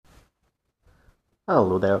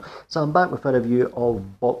Hello there. So I'm back with a review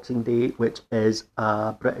of Boxing Day, which is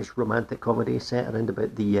a British romantic comedy set around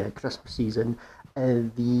about the Christmas season.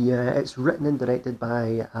 It's written and directed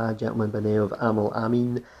by a gentleman by the name of Amal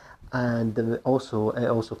Amin, and it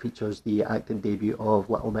also features the acting debut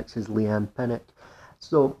of Little Mix's Leanne Pinnock.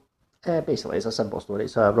 So basically, it's a simple story.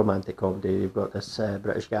 It's a romantic comedy. You've got this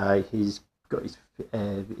British guy. He's got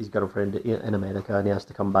his girlfriend in America, and he has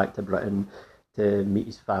to come back to Britain to meet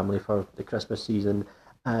his family for the Christmas season,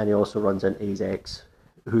 and he also runs into his ex,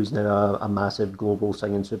 who's now a massive global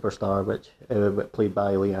singing superstar, which played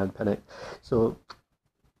by Leanne Pinnock. So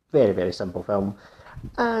very very simple film,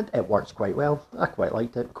 and it works quite well. I quite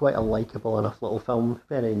liked it. Quite a likable enough little film.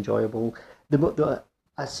 Very enjoyable.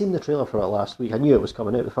 I seen the trailer for it last week. I knew it was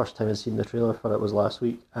coming out. The first time I seen the trailer for it was last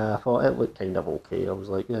week. I thought it looked kind of okay. I was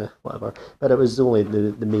like, yeah, whatever. But it was only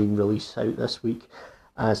the main release out this week.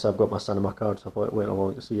 So I've got my cinema card, so I thought I went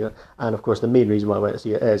along to see it. And of course, the main reason why I went to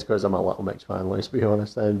see it is because I'm a Little Mix fan, let's be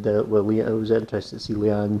honest. And I was interested to see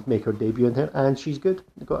Leanne make her debut in here, and she's good.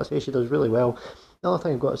 I've got to say, she does really well. The other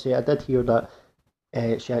thing I've got to say, I did hear that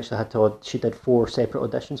she actually she did four separate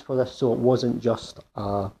auditions for this, so it wasn't just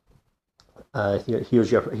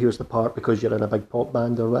here's the part because you're in a big pop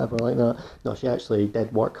band or whatever like that. No, she actually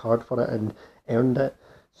did work hard for it and earned it.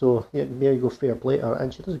 So yeah, there you go, fair play to her,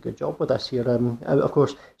 and she does a good job with this here. Of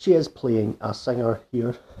course, she is playing a singer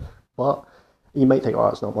here, but you might think, oh,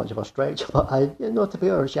 it's not much of a stretch. But to be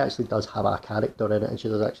honest, she actually does have a character in it, and she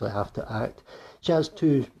does actually have to act. She has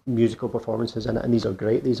two musical performances in it, and these are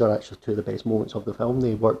great. These are actually two of the best moments of the film.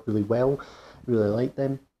 They work really well. Really like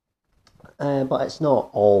them. But it's not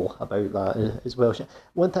all about that as well.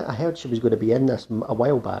 One thing I heard, she was going to be in this a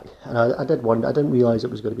while back, and I did wonder. I didn't realise it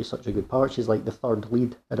was going to be such a good part. She's like the third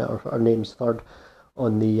lead in it, or her name's third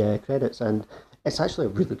on the credits, and it's actually a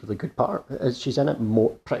really really good part. She's in it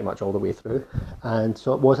pretty much all the way through, and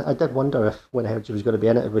so it was. I did wonder if when I heard she was going to be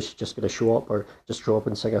in it, was she just going to show up or just show up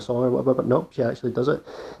and sing a song or whatever? But no, she actually does it.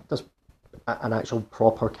 Does an actual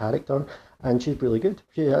proper character, and she's really good.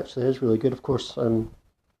 She actually is really good. Of course,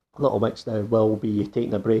 Little Mix now will be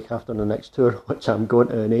taking a break after the next tour, which I'm going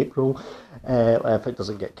to in April, if it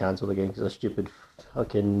doesn't get cancelled again because of stupid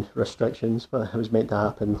fucking restrictions. But it was meant to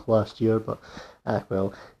happen last year, but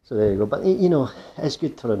well, so there you go. But it's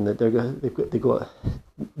good for them that they got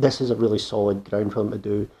this is a really solid ground for them to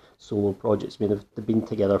do solo projects. I mean, they've been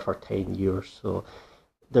together for 10 years, so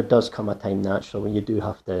there does come a time naturally when you do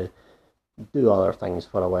have to do other things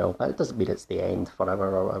for a while, but it doesn't mean it's the end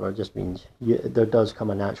forever or whatever. It just means there does come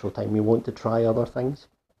a natural time you want to try other things.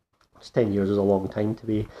 10 years is a long time to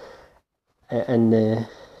be in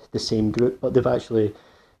the same group, but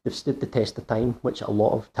they've stood the test of time, which a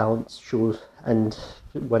lot of talent shows and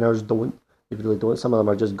winners don't. They really don't. Some of them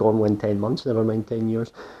are just gone within 10 months, never mind 10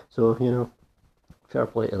 years. So fair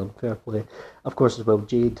play to them. Fair play. Of course, as well,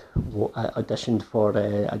 Jade auditioned for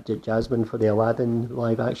Jasmine for the Aladdin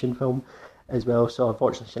live action film as well. So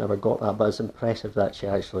unfortunately, she never got that. But it's impressive that she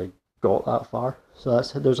actually got that far. So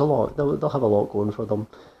there's a lot. They'll have a lot going for them.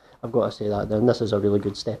 I've got to say that. Then this is a really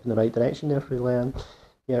good step in the right direction there for Leanne.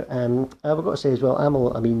 Yeah, I've got to say as well,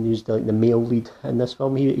 Amal, I mean, he's like the male lead in this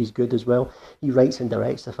film. He's good as well. He writes and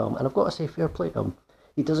directs the film, and I've got to say, fair play to him.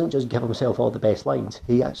 He doesn't just give himself all the best lines.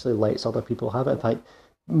 He actually lets other people have it. In fact,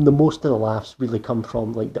 the most of the laughs really come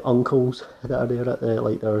from like the uncles that are there at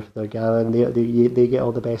their gala, and they get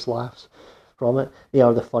all the best laughs from it. They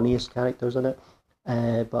are the funniest characters in it.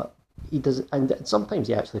 But he does, and sometimes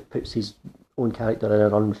he actually puts his own character in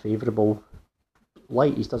an unfavourable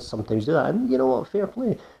light. He does sometimes do that, and you know what? Fair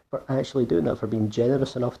play for actually doing that, for being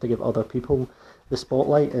generous enough to give other people the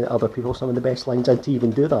spotlight and other people some of the best lines, and to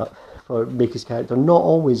even do that for make his character not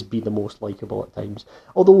always be the most likable at times.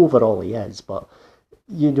 Although overall he is, but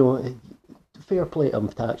you know, fair play to him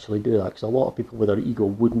to actually do that, because a lot of people with their ego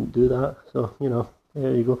wouldn't do that. So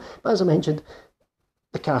there you go. But as I mentioned,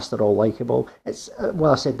 the cast are all likable. It's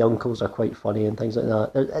well, I said the uncles are quite funny and things like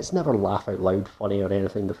that. It's never laugh out loud funny or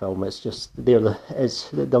anything. The film, it's just the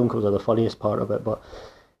uncles are the funniest part of it, but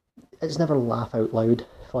it's never laugh out loud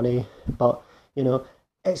funny. But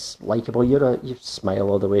it's likable. You smile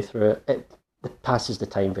all the way through it. It passes the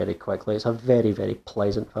time very quickly. It's a very very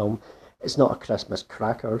pleasant film. It's not a Christmas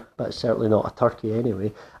cracker, but it's certainly not a turkey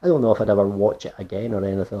anyway. I don't know if I'd ever watch it again or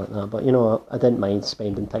anything like that, but I didn't mind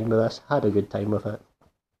spending time with this. Had a good time with it.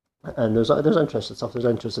 And there's interesting stuff. There's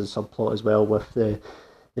interesting subplot as well with the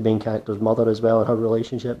main character's mother as well and her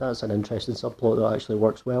relationship. That's an interesting subplot that actually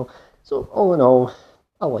works well. So all in all,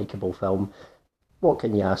 a likeable film. What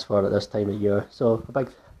can you ask for at this time of year? So a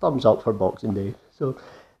big thumbs up for Boxing Day. So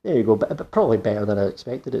there you go. But probably better than I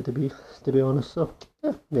expected it to be honest. So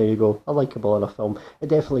yeah, there you go. A likable enough film. It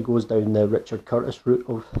definitely goes down the Richard Curtis route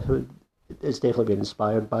of it's definitely been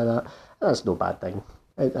inspired by that. And that's no bad thing.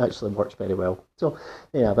 It actually works very well. So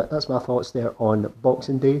yeah, but that's my thoughts there on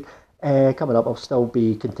Boxing Day. Coming up, I'll still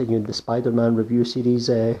be continuing the Spider-Man review series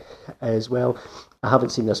as well. I haven't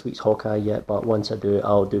seen this week's Hawkeye yet, but once I do,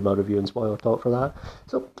 I'll do my review and spoiler talk for that.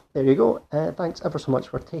 So there you go. Thanks ever so much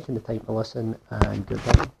for taking the time to listen, and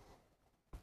goodbye.